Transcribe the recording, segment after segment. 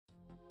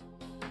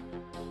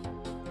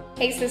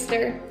Hey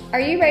sister, are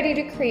you ready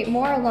to create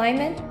more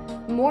alignment,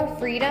 more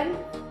freedom,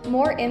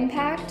 more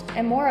impact,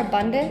 and more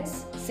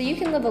abundance so you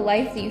can live a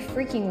life that you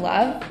freaking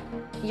love?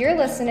 You're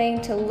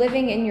listening to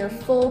Living in Your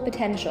Full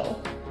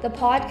Potential, the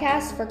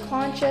podcast for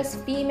conscious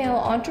female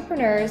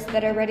entrepreneurs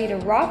that are ready to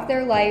rock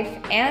their life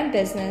and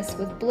business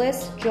with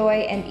bliss,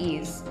 joy, and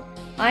ease.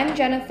 I'm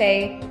Jenna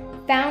Fay,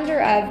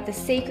 founder of the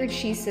Sacred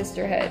She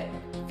Sisterhood,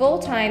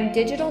 full-time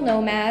digital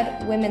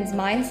nomad, women's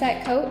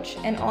mindset coach,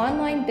 and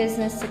online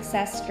business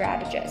success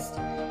strategist.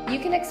 You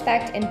can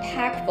expect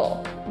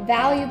impactful,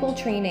 valuable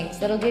trainings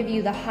that'll give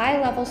you the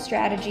high-level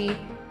strategy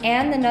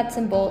and the nuts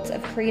and bolts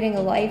of creating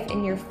a life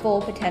in your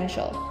full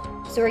potential.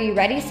 So are you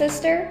ready,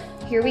 sister?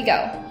 Here we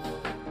go.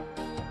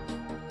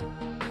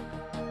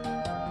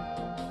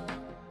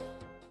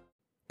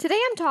 Today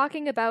I'm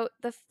talking about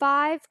the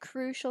 5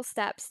 crucial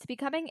steps to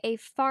becoming a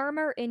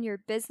farmer in your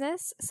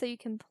business so you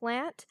can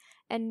plant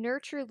and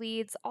nurture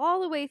leads all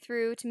the way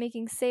through to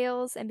making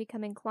sales and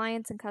becoming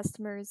clients and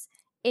customers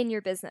in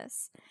your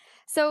business.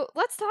 So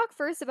let's talk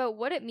first about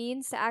what it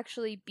means to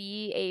actually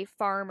be a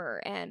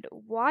farmer and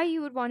why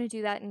you would want to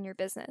do that in your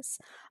business.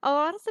 A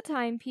lot of the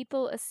time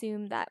people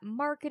assume that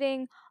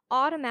marketing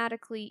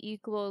automatically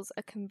equals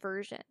a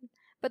conversion.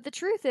 But the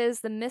truth is,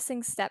 the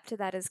missing step to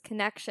that is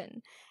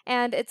connection.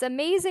 And it's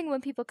amazing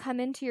when people come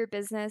into your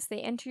business, they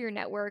enter your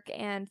network,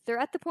 and they're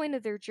at the point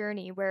of their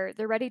journey where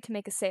they're ready to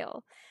make a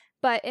sale.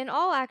 But in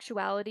all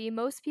actuality,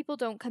 most people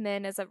don't come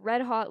in as a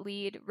red hot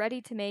lead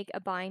ready to make a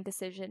buying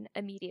decision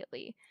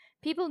immediately.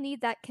 People need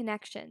that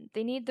connection.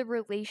 They need the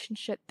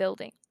relationship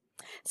building.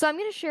 So I'm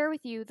going to share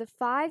with you the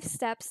 5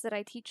 steps that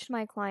I teach to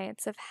my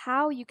clients of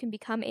how you can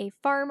become a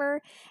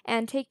farmer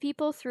and take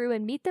people through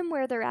and meet them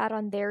where they're at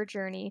on their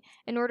journey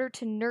in order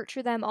to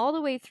nurture them all the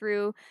way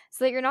through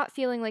so that you're not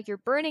feeling like you're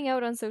burning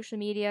out on social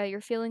media,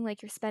 you're feeling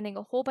like you're spending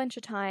a whole bunch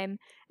of time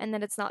and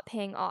that it's not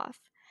paying off.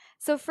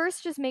 So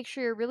first, just make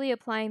sure you're really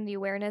applying the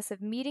awareness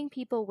of meeting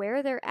people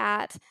where they're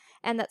at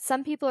and that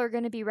some people are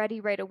going to be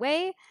ready right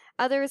away,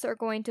 others are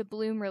going to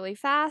bloom really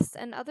fast,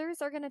 and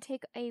others are going to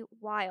take a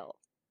while.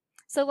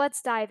 So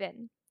let's dive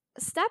in.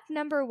 Step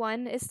number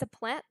 1 is to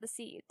plant the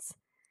seeds.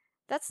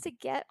 That's to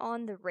get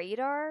on the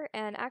radar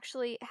and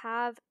actually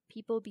have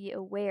people be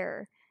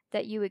aware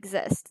that you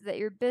exist, that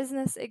your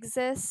business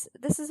exists.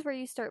 This is where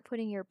you start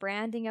putting your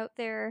branding out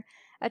there,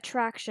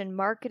 attraction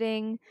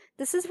marketing.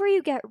 This is where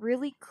you get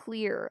really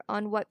clear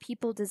on what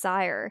people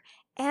desire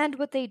and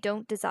what they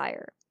don't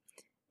desire.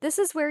 This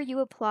is where you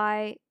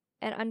apply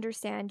and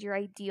understand your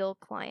ideal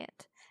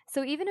client.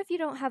 So even if you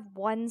don't have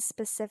one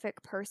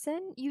specific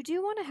person, you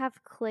do want to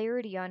have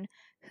clarity on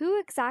who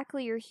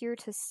exactly you're here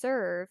to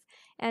serve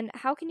and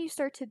how can you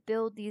start to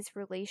build these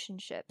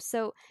relationships.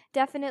 So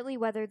definitely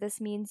whether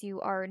this means you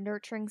are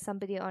nurturing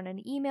somebody on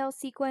an email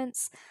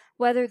sequence,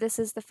 whether this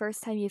is the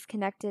first time you've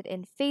connected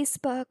in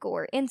Facebook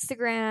or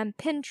Instagram,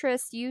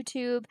 Pinterest,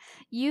 YouTube,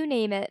 you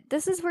name it,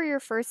 this is where you're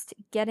first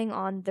getting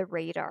on the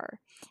radar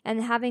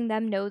and having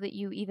them know that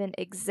you even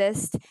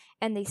exist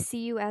and they see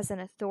you as an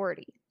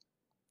authority.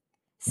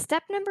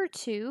 Step number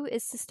 2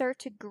 is to start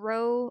to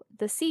grow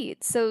the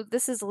seeds. So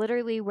this is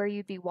literally where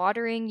you'd be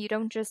watering. You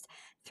don't just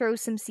throw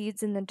some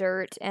seeds in the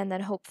dirt and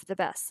then hope for the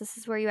best. This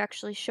is where you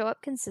actually show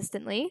up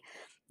consistently.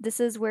 This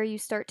is where you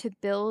start to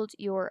build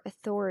your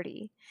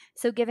authority.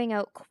 So giving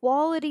out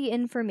quality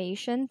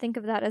information, think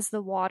of that as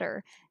the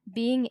water,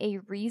 being a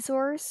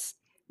resource,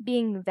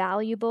 being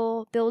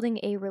valuable, building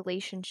a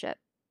relationship.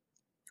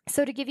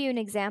 So to give you an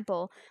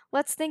example,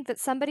 let's think that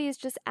somebody has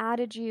just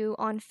added you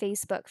on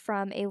Facebook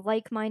from a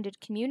like-minded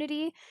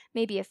community,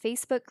 maybe a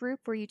Facebook group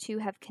where you two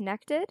have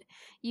connected.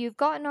 You've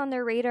gotten on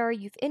their radar,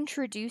 you've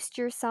introduced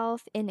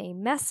yourself in a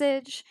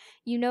message,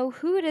 you know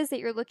who it is that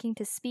you're looking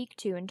to speak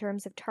to in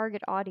terms of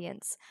target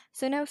audience.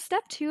 So now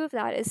step 2 of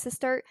that is to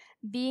start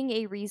being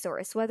a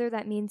resource, whether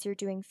that means you're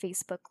doing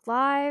Facebook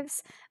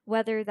Lives,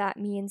 whether that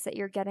means that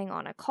you're getting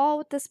on a call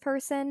with this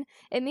person.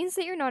 It means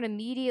that you're not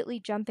immediately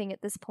jumping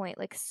at this point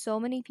like so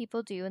many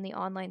people do in the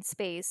online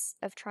space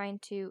of trying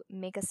to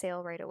make a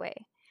sale right away.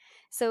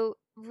 So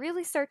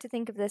really start to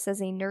think of this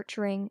as a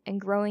nurturing and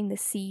growing the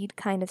seed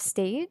kind of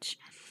stage,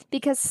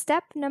 because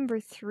step number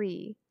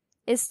 3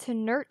 is to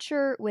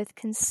nurture with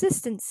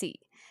consistency.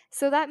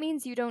 So that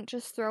means you don't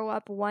just throw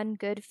up one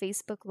good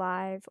Facebook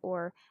Live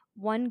or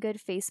one good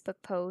Facebook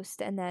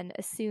post and then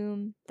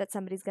assume that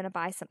somebody's going to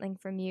buy something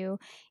from you.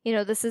 You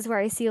know, this is where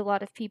I see a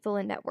lot of people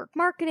in network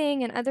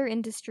marketing and other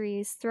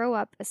industries throw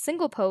up a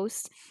single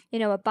post,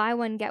 a buy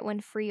one, get one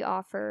free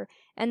offer,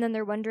 and then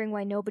they're wondering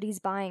why nobody's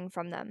buying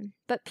from them.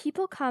 But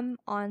people come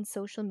on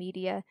social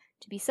media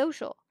to be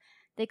social.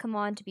 They come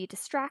on to be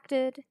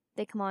distracted.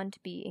 They come on to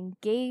be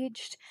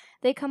engaged.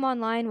 They come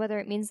online whether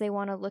it means they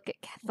want to look at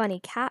funny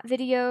cat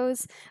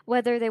videos,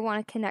 whether they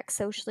want to connect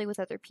socially with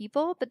other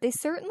people, but they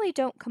certainly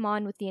don't come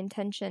on with the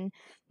intention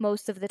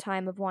most of the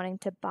time of wanting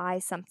to buy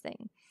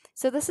something.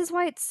 So this is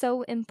why it's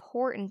so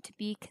important to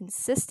be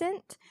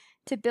consistent,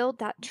 to build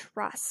that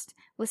trust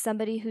with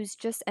somebody who's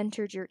just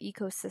entered your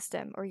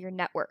ecosystem or your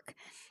network,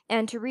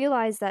 and to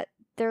realize that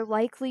they're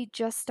likely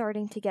just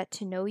starting to get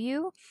to know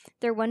you.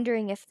 They're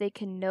wondering if they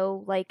can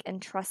know, like,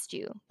 and trust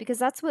you, because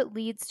that's what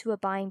leads to a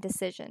buying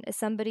decision. If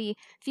somebody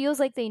feels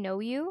like they know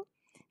you,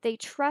 they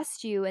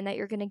trust you, and that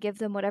you're going to give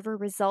them whatever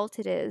result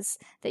it is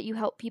that you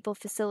help people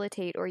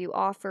facilitate, or you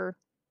offer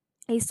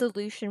a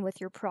solution with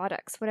your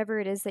products, whatever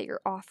it is that your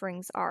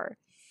offerings are.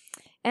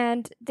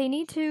 And they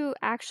need to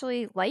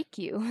actually like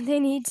you. They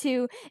need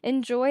to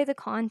enjoy the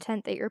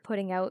content that you're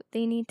putting out.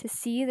 They need to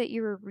see that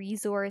you're a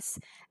resource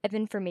of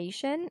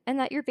information and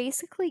that you're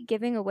basically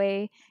giving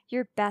away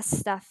your best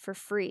stuff for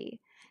free.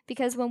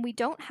 Because when we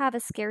don't have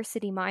a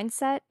scarcity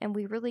mindset and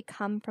we really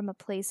come from a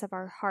place of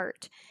our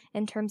heart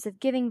in terms of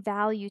giving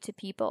value to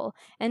people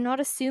and not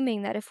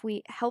assuming that if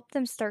we help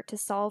them start to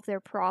solve their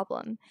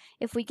problem,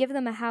 if we give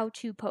them a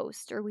how-to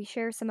post or we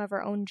share some of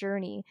our own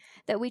journey,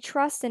 that we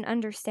trust and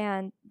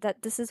understand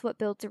that this is what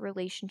builds a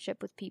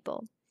relationship with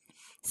people.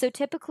 So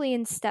typically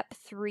in step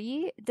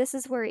 3, this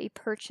is where a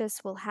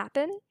purchase will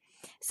happen.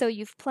 So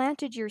you've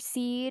planted your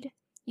seed,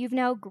 you've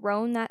now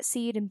grown that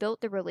seed and built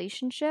the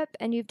relationship,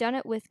 and you've done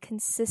it with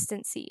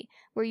consistency,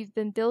 where you've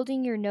been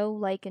building your know,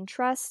 like, and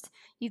trust.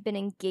 You've been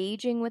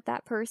engaging with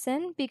that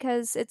person,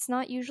 because it's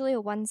not usually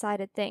a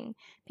one-sided thing.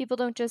 People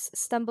don't just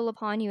stumble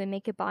upon you and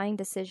make a buying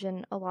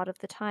decision a lot of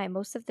the time.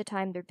 Most of the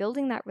time, they're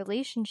building that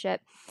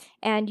relationship,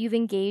 and you've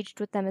engaged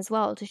with them as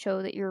well to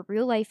show that you're a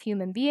real-life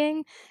human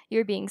being,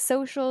 you're being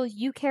social,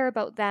 you care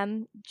about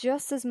them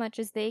just as much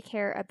as they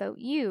care about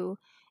you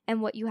and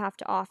what you have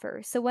to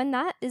offer. So when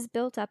that is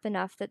built up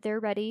enough that they're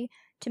ready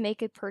to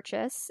make a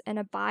purchase and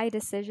a buy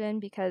decision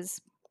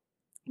because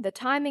the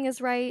timing is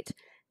right,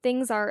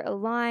 things are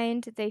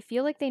aligned, they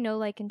feel like they know,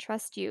 like, and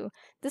trust you,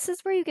 this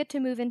is where you get to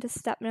move into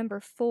step number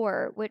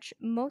 4, which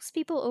most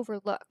people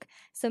overlook.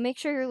 So make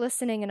sure you're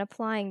listening and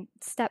applying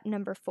step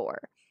number 4.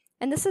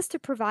 And this is to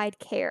provide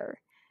care.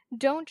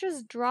 Don't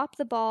just drop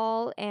the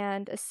ball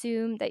and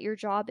assume that your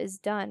job is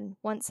done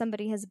once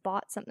somebody has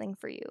bought something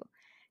for you.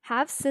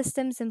 Have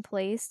systems in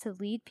place to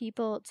lead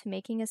people to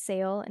making a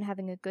sale and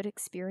having a good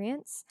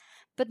experience,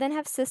 but then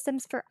have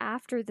systems for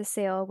after the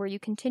sale where you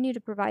continue to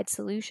provide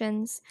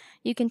solutions,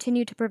 you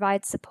continue to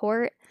provide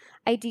support.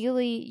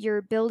 Ideally,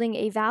 you're building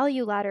a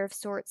value ladder of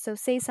sorts. So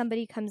say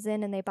somebody comes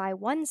in and they buy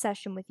one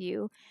session with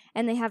you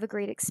and they have a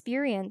great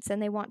experience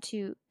and they want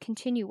to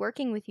continue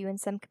working with you in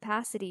some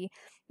capacity.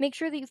 Make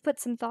sure that you've put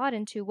some thought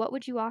into what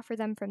would you offer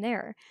them from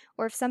there.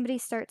 Or if somebody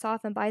starts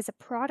off and buys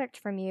a product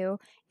from you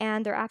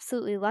and they're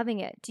absolutely loving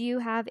it, do you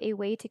have a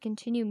way to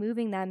continue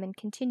moving them and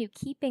continue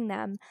keeping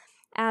them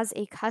as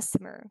a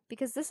customer?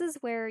 Because this is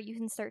where you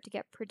can start to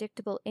get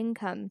predictable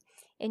income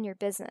in your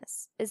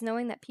business, is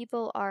knowing that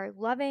people are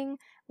loving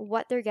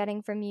what they're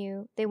getting from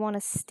you. They want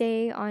to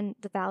stay on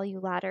the value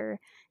ladder.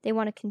 They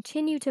want to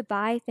continue to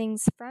buy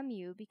things from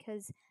you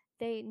because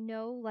they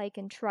know, like,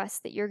 and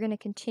trust that you're going to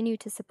continue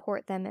to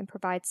support them and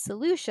provide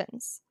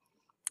solutions.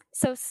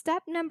 So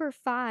step number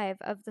 5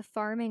 of the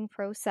farming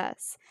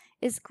process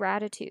is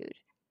gratitude.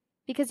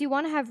 Because you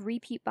want to have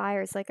repeat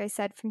buyers, like I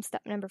said, from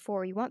step number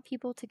 4. You want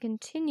people to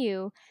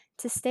continue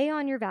to stay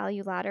on your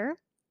value ladder.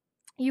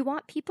 You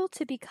want people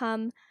to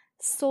become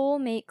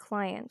soulmate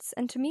clients.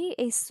 And to me,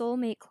 a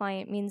soulmate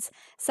client means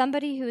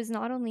somebody who has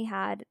not only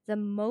had the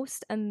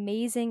most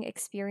amazing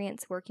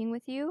experience working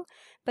with you,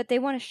 but they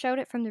want to shout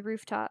it from the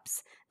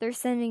rooftops. They're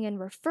sending in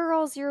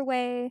referrals your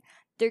way.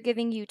 They're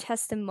giving you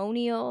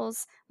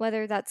testimonials,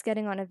 whether that's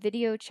getting on a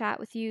video chat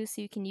with you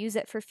so you can use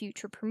it for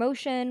future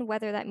promotion,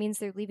 whether that means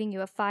they're leaving you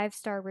a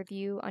 5-star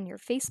review on your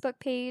Facebook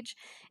page.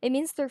 It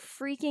means they're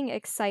freaking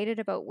excited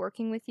about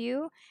working with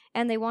you,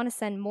 and they want to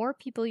send more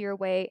people your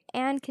way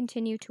and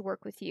continue to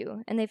work with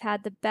you. And they've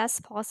had the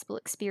best possible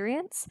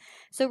experience.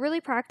 So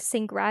really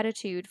practicing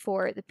gratitude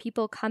for the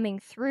people coming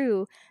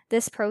through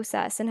this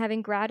process and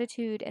having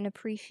gratitude and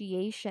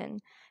appreciation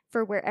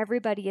for where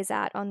everybody is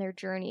at on their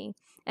journey,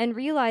 and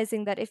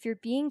realizing that if you're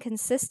being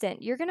consistent,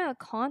 you're going to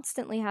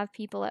constantly have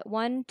people at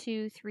 1,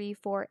 2, 3,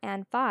 4,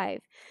 and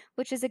 5,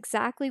 which is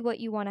exactly what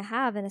you want to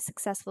have in a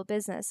successful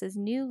business, is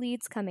new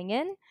leads coming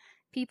in,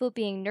 people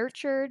being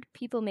nurtured,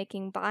 people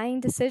making buying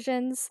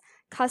decisions,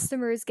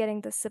 customers getting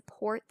the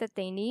support that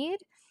they need,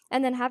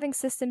 and then having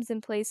systems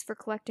in place for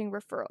collecting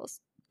referrals,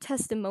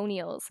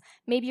 testimonials.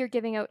 Maybe you're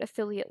giving out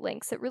affiliate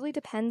links. It really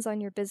depends on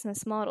your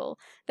business model,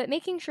 but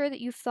making sure that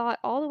you've thought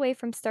all the way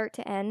from start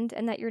to end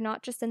and that you're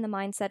not just in the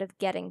mindset of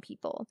getting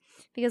people,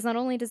 because not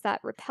only does that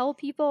repel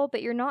people,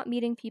 but you're not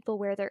meeting people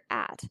where they're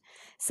at.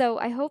 So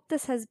I hope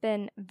this has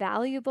been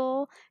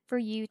valuable for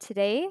you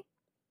today.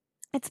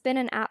 It's been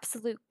an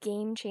absolute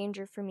game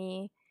changer for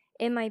me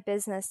in my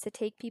business to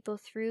take people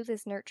through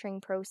this nurturing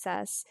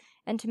process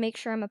and to make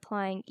sure I'm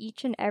applying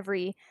each and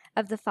every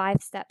of the 5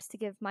 steps to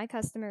give my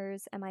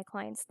customers and my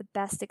clients the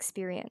best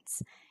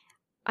experience.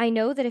 I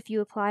know that if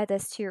you apply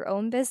this to your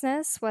own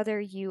business,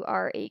 whether you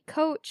are a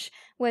coach,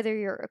 whether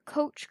you're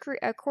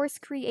a course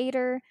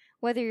creator,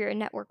 whether you're a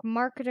network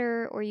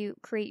marketer, or you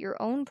create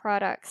your own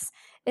products,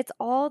 it's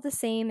all the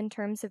same in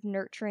terms of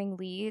nurturing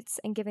leads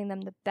and giving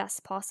them the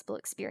best possible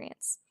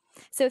experience.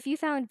 So if you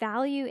found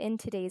value in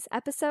today's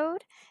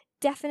episode,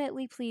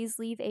 definitely please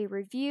leave a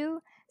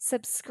review,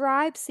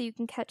 subscribe so you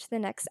can catch the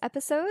next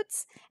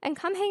episodes, and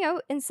come hang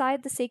out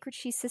inside the Sacred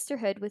She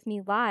Sisterhood with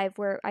me live,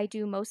 where I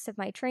do most of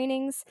my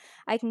trainings.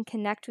 I can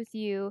connect with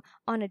you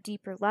on a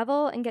deeper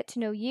level and get to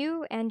know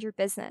you and your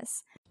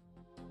business.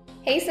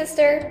 Hey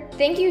sister,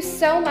 thank you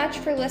so much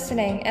for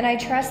listening, and I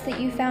trust that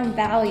you found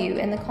value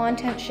in the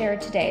content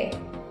shared today.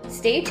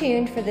 Stay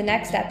tuned for the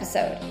next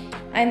episode.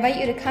 I invite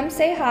you to come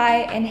say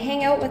hi and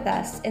hang out with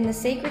us in the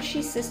Sacred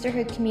She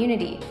Sisterhood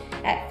community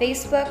at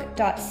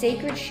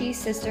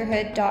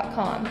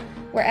facebook.sacredshesisterhood.com,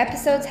 where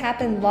episodes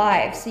happen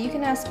live so you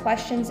can ask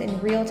questions in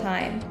real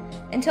time.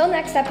 Until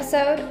next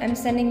episode, I'm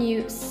sending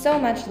you so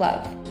much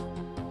love.